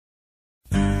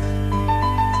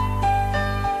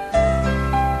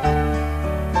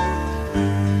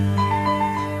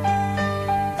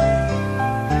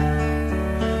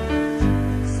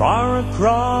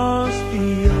across the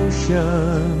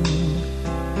ocean,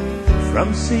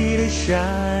 from sea to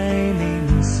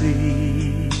shining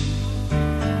sea,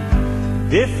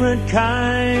 different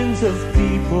kinds of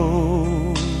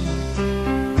people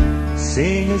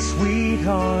sing a sweet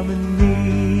harmony.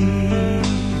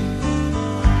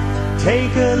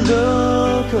 Take a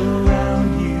look around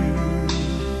you,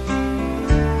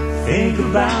 think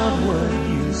about what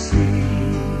you see.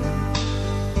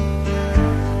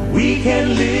 We can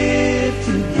live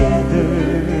together,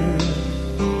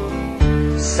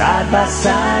 side by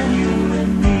side, you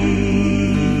and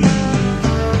me.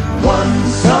 One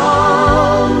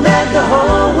song that the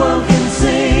whole world can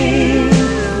sing,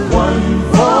 one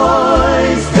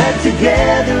voice that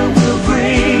together will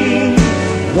bring,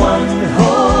 one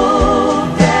hope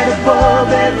that above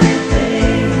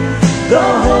everything, the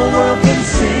whole world can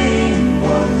sing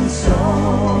one song.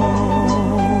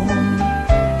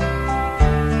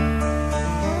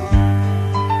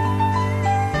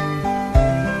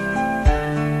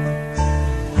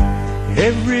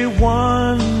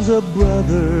 Everyone's a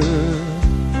brother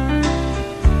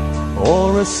or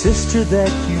a sister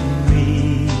that you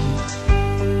meet.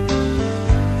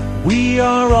 We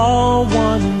are all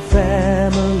one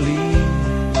family,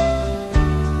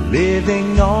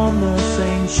 living on the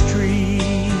same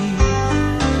street.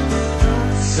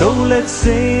 So let's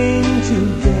sing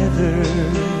together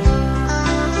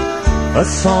a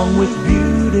song with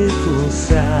beautiful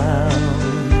sound.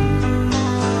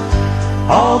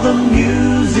 All the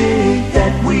music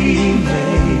that we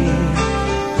make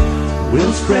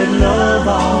will spread love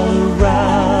all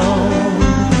around.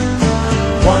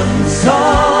 One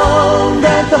song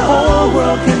that the whole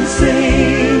world can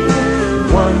sing,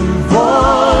 one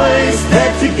voice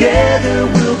that together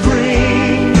will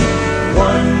bring,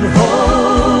 one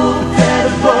hope that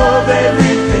above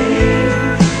everything,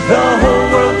 the whole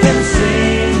world can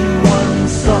sing one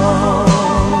song.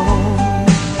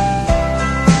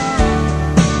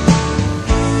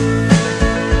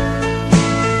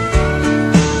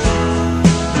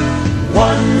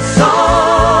 One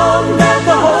song that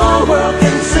the whole world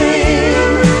can sing,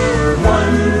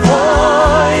 one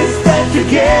voice that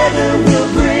together